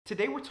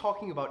Today we're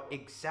talking about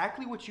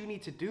exactly what you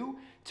need to do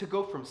to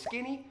go from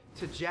skinny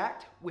to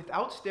jacked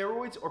without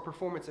steroids or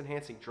performance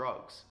enhancing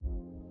drugs.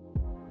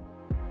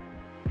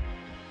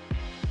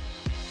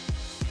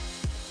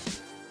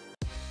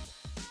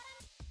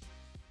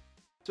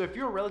 So if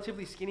you're a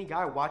relatively skinny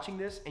guy watching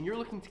this and you're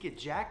looking to get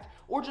jacked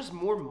or just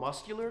more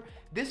muscular,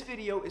 this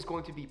video is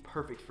going to be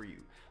perfect for you.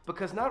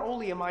 Because not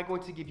only am I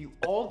going to give you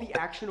all the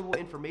actionable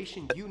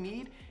information you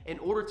need in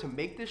order to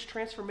make this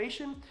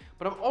transformation,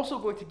 but I'm also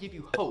going to give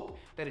you hope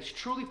that it's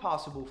truly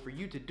possible for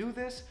you to do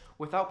this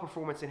without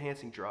performance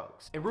enhancing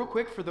drugs. And real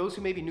quick, for those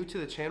who may be new to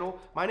the channel,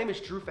 my name is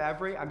Drew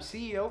Favre. I'm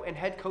CEO and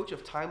head coach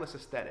of Timeless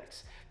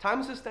Aesthetics.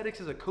 Timeless Aesthetics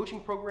is a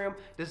coaching program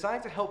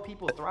designed to help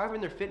people thrive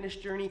in their fitness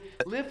journey,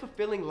 live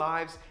fulfilling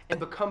lives, and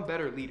become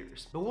better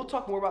leaders. But we'll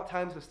talk more about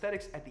Timeless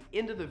Aesthetics at the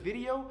end of the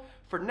video.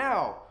 For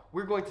now,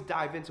 we're going to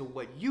dive into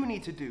what you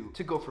need to do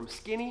to go from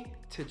skinny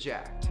to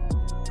jacked.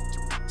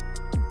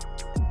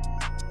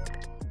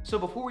 So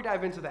before we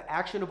dive into the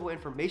actionable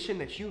information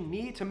that you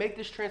need to make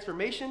this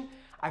transformation,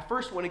 I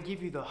first want to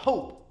give you the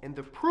hope and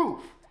the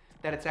proof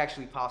that it's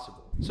actually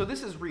possible. So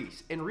this is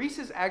Reese, and Reese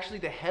is actually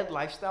the head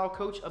lifestyle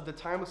coach of the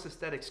Timeless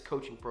Aesthetics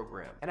coaching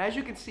program. And as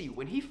you can see,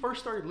 when he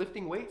first started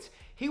lifting weights,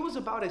 he was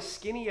about as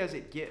skinny as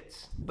it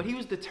gets, but he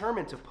was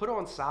determined to put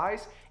on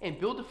size and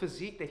build a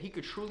physique that he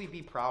could truly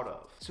be proud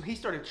of. So he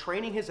started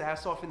training his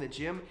ass off in the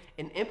gym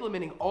and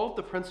implementing all of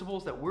the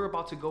principles that we're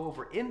about to go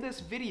over in this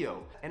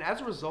video. And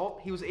as a result,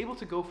 he was able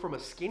to go from a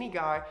skinny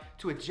guy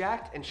to a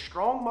jacked and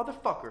strong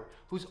motherfucker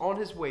who's on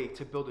his way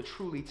to build a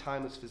truly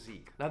timeless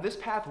physique. Now this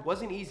path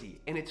wasn't easy,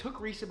 and it took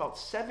Reese about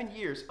 7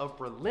 years of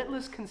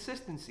relentless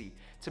consistency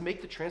to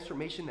make the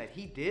transformation that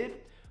he did,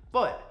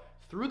 but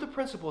through the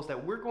principles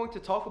that we're going to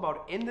talk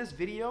about in this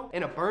video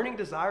and a burning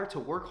desire to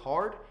work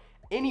hard,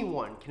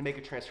 anyone can make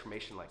a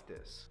transformation like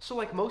this. So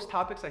like most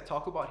topics I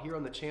talk about here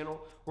on the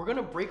channel, we're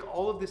gonna break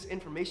all of this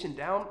information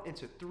down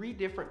into 3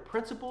 different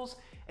principles,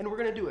 and we're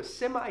gonna do a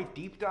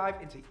semi-deep dive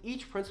into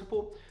each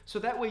principle so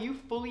that way you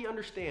fully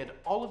understand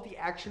all of the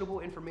actionable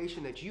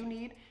information that you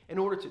need in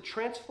order to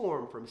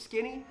transform from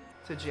skinny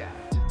to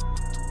jacked.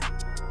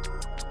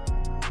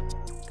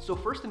 So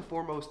first and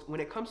foremost, when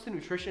it comes to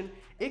nutrition,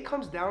 it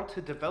comes down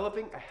to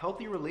developing a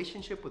healthy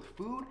relationship with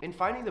food and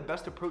finding the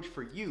best approach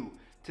for you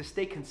to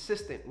stay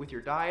consistent with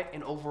your diet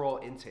and overall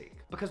intake.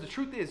 Because the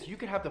truth is, you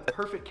can have the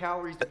perfect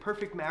calories, the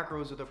perfect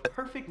macros, or the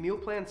perfect meal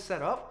plan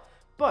set up,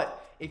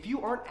 but if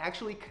you aren't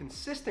actually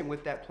consistent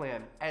with that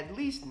plan, at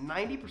least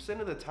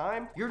 90% of the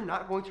time, you're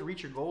not going to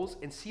reach your goals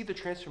and see the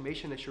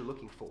transformation that you're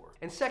looking for.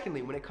 And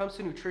secondly, when it comes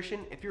to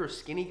nutrition, if you're a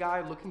skinny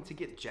guy looking to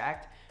get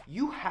jacked,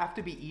 you have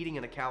to be eating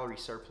in a calorie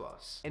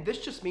surplus. And this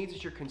just means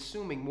that you're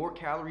consuming more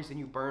calories than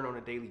you burn on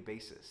a daily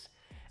basis.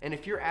 And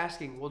if you're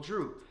asking, well,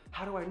 Drew,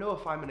 how do I know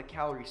if I'm in a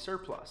calorie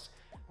surplus?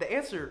 The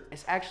answer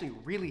is actually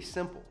really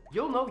simple.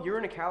 You'll know you're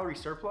in a calorie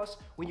surplus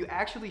when you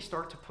actually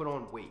start to put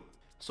on weight.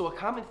 So a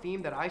common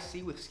theme that I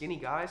see with skinny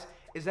guys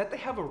is that they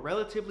have a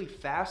relatively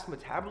fast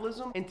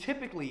metabolism and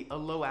typically a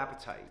low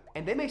appetite.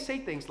 And they may say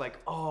things like,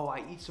 oh,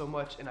 I eat so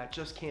much and I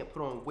just can't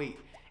put on weight.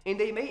 And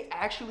they may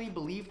actually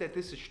believe that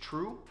this is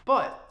true,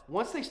 but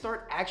once they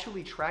start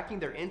actually tracking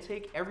their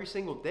intake every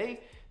single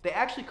day, they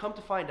actually come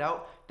to find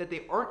out that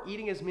they aren't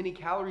eating as many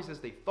calories as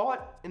they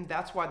thought, and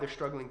that's why they're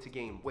struggling to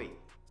gain weight.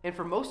 And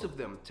for most of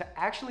them, to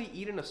actually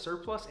eat in a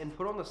surplus and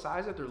put on the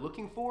size that they're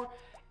looking for,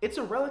 it's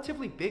a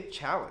relatively big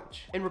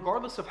challenge. And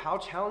regardless of how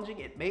challenging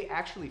it may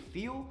actually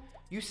feel,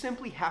 you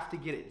simply have to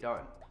get it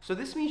done. So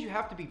this means you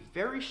have to be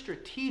very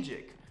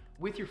strategic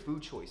with your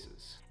food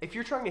choices. If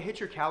you're trying to hit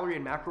your calorie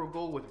and macro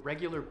goal with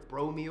regular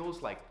bro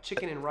meals like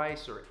chicken and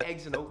rice or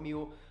eggs and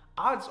oatmeal,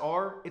 odds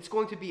are it's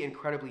going to be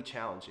incredibly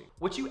challenging.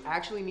 What you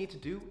actually need to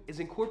do is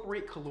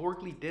incorporate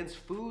calorically dense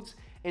foods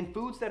and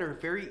foods that are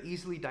very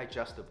easily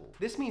digestible.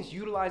 This means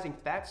utilizing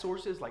fat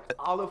sources like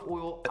olive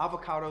oil,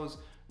 avocados,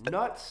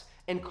 nuts,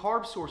 and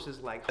carb sources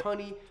like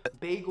honey,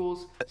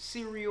 bagels,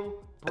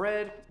 cereal,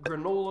 bread,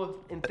 granola,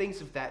 and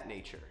things of that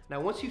nature. Now,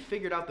 once you've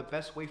figured out the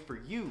best way for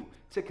you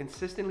to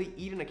consistently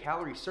eat in a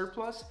calorie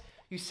surplus,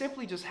 you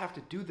simply just have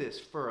to do this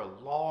for a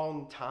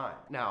long time.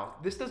 Now,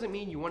 this doesn't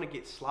mean you want to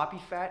get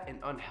sloppy fat and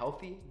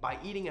unhealthy by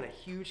eating in a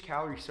huge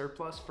calorie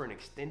surplus for an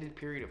extended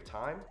period of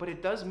time, but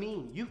it does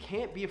mean you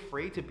can't be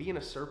afraid to be in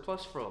a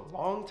surplus for a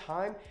long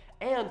time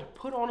and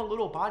put on a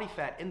little body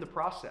fat in the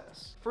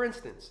process. For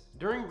instance,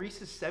 during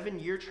Reese's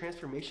 7-year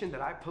transformation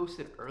that I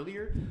posted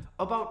earlier,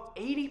 about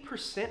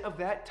 80% of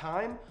that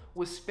time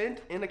was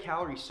spent in a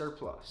calorie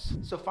surplus.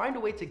 So find a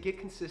way to get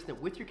consistent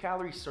with your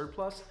calorie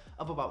surplus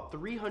of about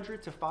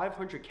 300 to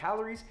 500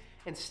 calories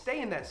and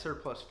stay in that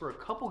surplus for a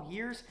couple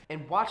years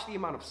and watch the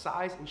amount of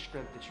size and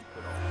strength that you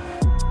put on.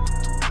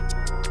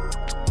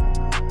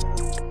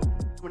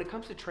 When it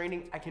comes to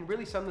training, I can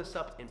really sum this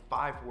up in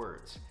 5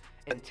 words: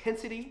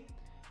 intensity,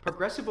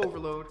 progressive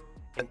overload,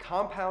 and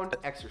compound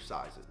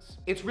exercises.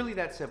 It's really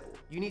that simple.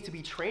 You need to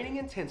be training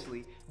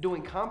intensely,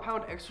 doing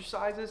compound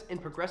exercises,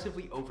 and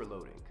progressively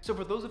overloading. So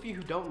for those of you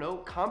who don't know,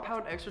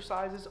 compound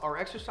exercises are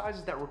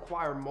exercises that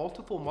require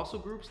multiple muscle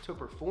groups to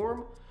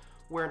perform,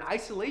 where an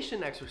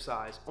isolation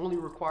exercise only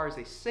requires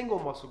a single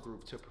muscle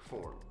group to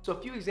perform. So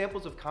a few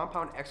examples of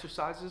compound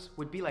exercises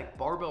would be like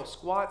barbell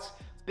squats,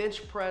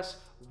 bench press,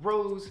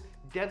 rows,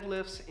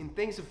 deadlifts, and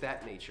things of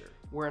that nature.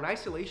 Where an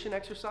isolation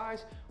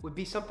exercise would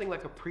be something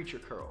like a preacher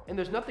curl. And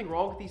there's nothing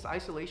wrong with these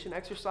isolation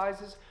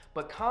exercises,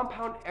 but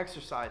compound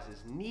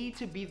exercises need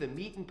to be the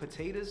meat and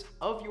potatoes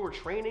of your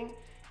training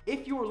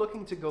if you are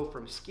looking to go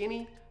from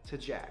skinny to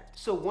jacked.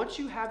 So once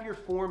you have your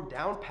form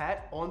down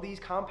pat on these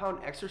compound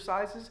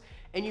exercises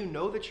and you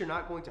know that you're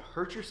not going to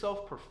hurt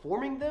yourself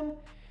performing them,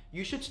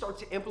 you should start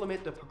to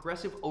implement the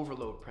progressive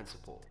overload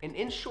principle. And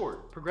in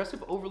short,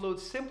 progressive overload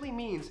simply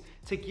means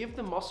to give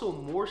the muscle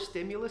more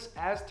stimulus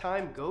as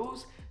time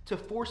goes to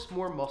force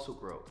more muscle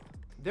growth.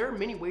 There are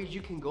many ways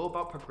you can go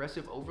about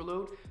progressive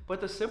overload, but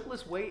the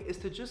simplest way is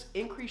to just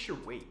increase your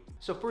weight.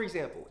 So for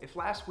example, if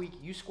last week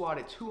you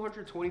squatted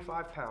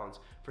 225 pounds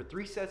for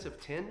 3 sets of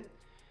 10,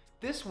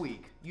 this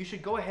week you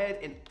should go ahead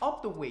and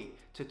up the weight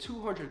to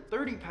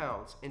 230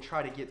 pounds and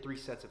try to get 3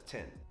 sets of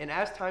 10. And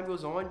as time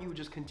goes on, you would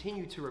just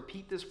continue to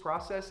repeat this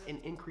process and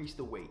increase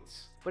the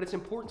weights. But it's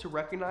important to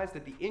recognize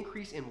that the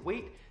increase in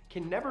weight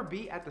can never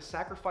be at the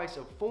sacrifice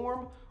of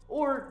form,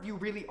 or you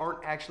really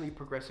aren't actually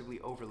progressively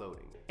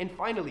overloading. And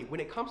finally, when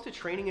it comes to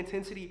training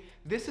intensity,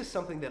 this is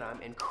something that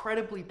I'm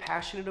incredibly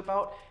passionate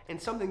about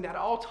and something that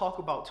I'll talk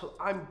about till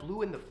I'm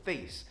blue in the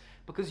face,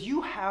 because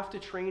you have to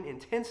train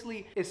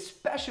intensely,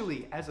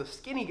 especially as a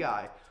skinny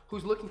guy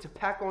who's looking to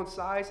pack on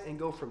size and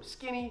go from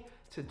skinny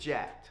to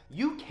jacked.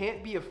 You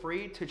can't be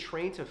afraid to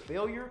train to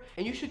failure,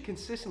 and you should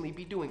consistently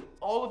be doing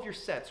all of your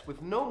sets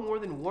with no more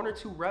than 1 or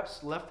 2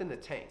 reps left in the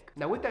tank.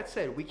 Now with that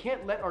said, we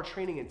can't let our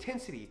training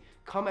intensity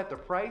come at the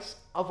price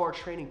of our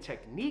training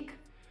technique,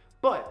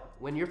 but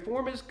when your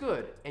form is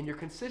good and you're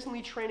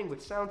consistently training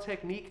with sound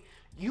technique,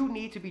 you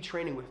need to be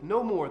training with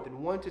no more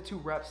than 1 to 2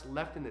 reps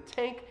left in the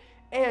tank,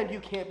 and you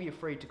can't be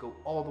afraid to go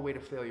all the way to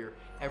failure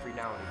every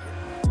now and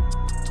again.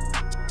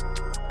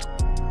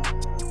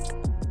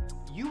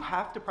 You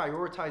have to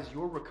prioritize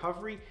your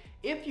recovery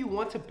if you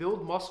want to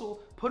build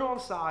muscle, put on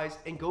size,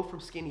 and go from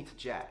skinny to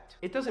jacked.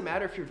 It doesn't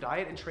matter if your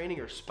diet and training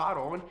are spot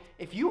on.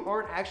 If you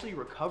aren't actually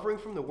recovering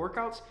from the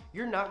workouts,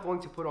 you're not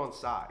going to put on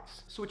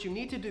size. So what you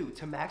need to do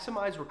to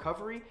maximize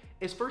recovery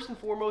is first and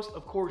foremost,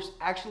 of course,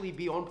 actually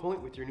be on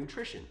point with your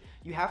nutrition.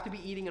 You have to be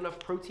eating enough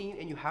protein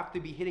and you have to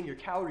be hitting your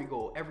calorie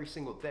goal every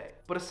single day.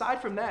 But aside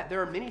from that,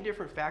 there are many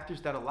different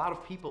factors that a lot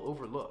of people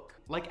overlook,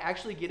 like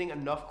actually getting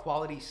enough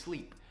quality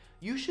sleep.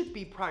 You should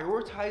be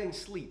prioritizing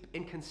sleep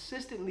and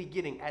consistently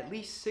getting at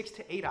least 6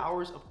 to 8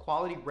 hours of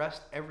quality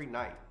rest every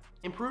night.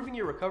 Improving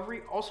your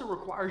recovery also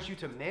requires you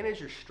to manage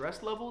your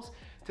stress levels,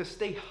 to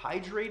stay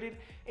hydrated,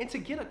 and to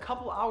get a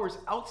couple hours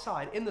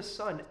outside in the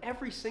sun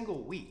every single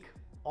week.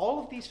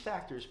 All of these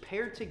factors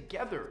paired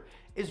together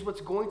is what's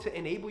going to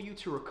enable you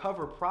to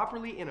recover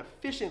properly and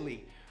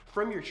efficiently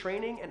from your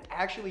training and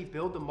actually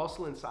build the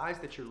muscle and size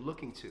that you're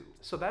looking to.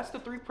 So that's the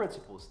 3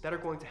 principles that are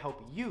going to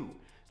help you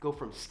go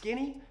from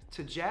skinny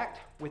to jacked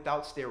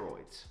without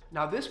steroids.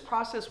 Now this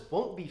process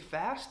won't be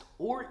fast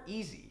or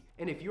easy,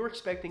 and if you're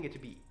expecting it to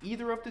be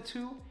either of the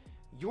 2,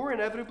 you're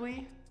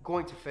inevitably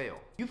going to fail.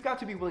 You've got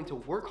to be willing to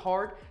work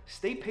hard,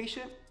 stay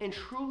patient, and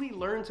truly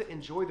learn to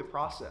enjoy the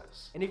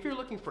process. And if you're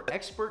looking for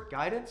expert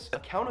guidance,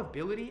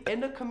 accountability,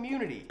 and a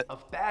community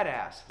of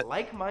badass,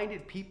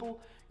 like-minded people,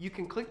 you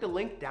can click the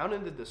link down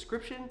in the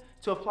description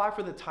to apply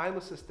for the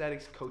Timeless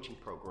Aesthetics coaching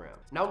program.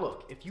 Now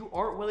look, if you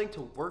aren't willing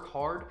to work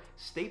hard,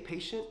 stay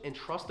patient, and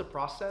trust the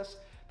process,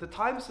 the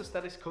Timeless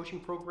Aesthetics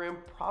coaching program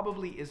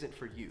probably isn't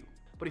for you.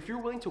 But if you're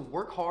willing to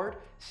work hard,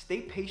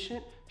 stay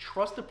patient,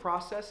 trust the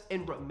process,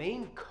 and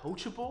remain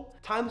coachable,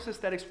 Timeless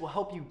Aesthetics will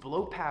help you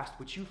blow past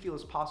what you feel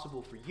is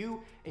possible for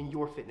you and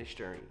your fitness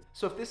journey.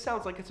 So if this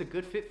sounds like it's a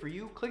good fit for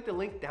you, click the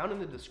link down in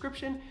the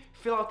description,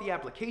 fill out the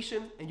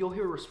application, and you'll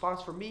hear a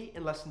response from me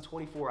in less than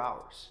 24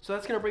 hours. So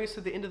that's gonna bring us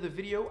to the end of the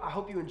video. I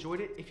hope you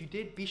enjoyed it. If you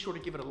did, be sure to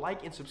give it a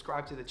like and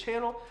subscribe to the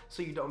channel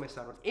so you don't miss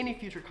out on any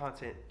future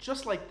content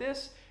just like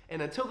this.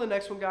 And until the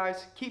next one,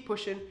 guys, keep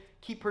pushing,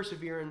 keep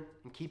persevering,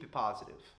 and keep it positive.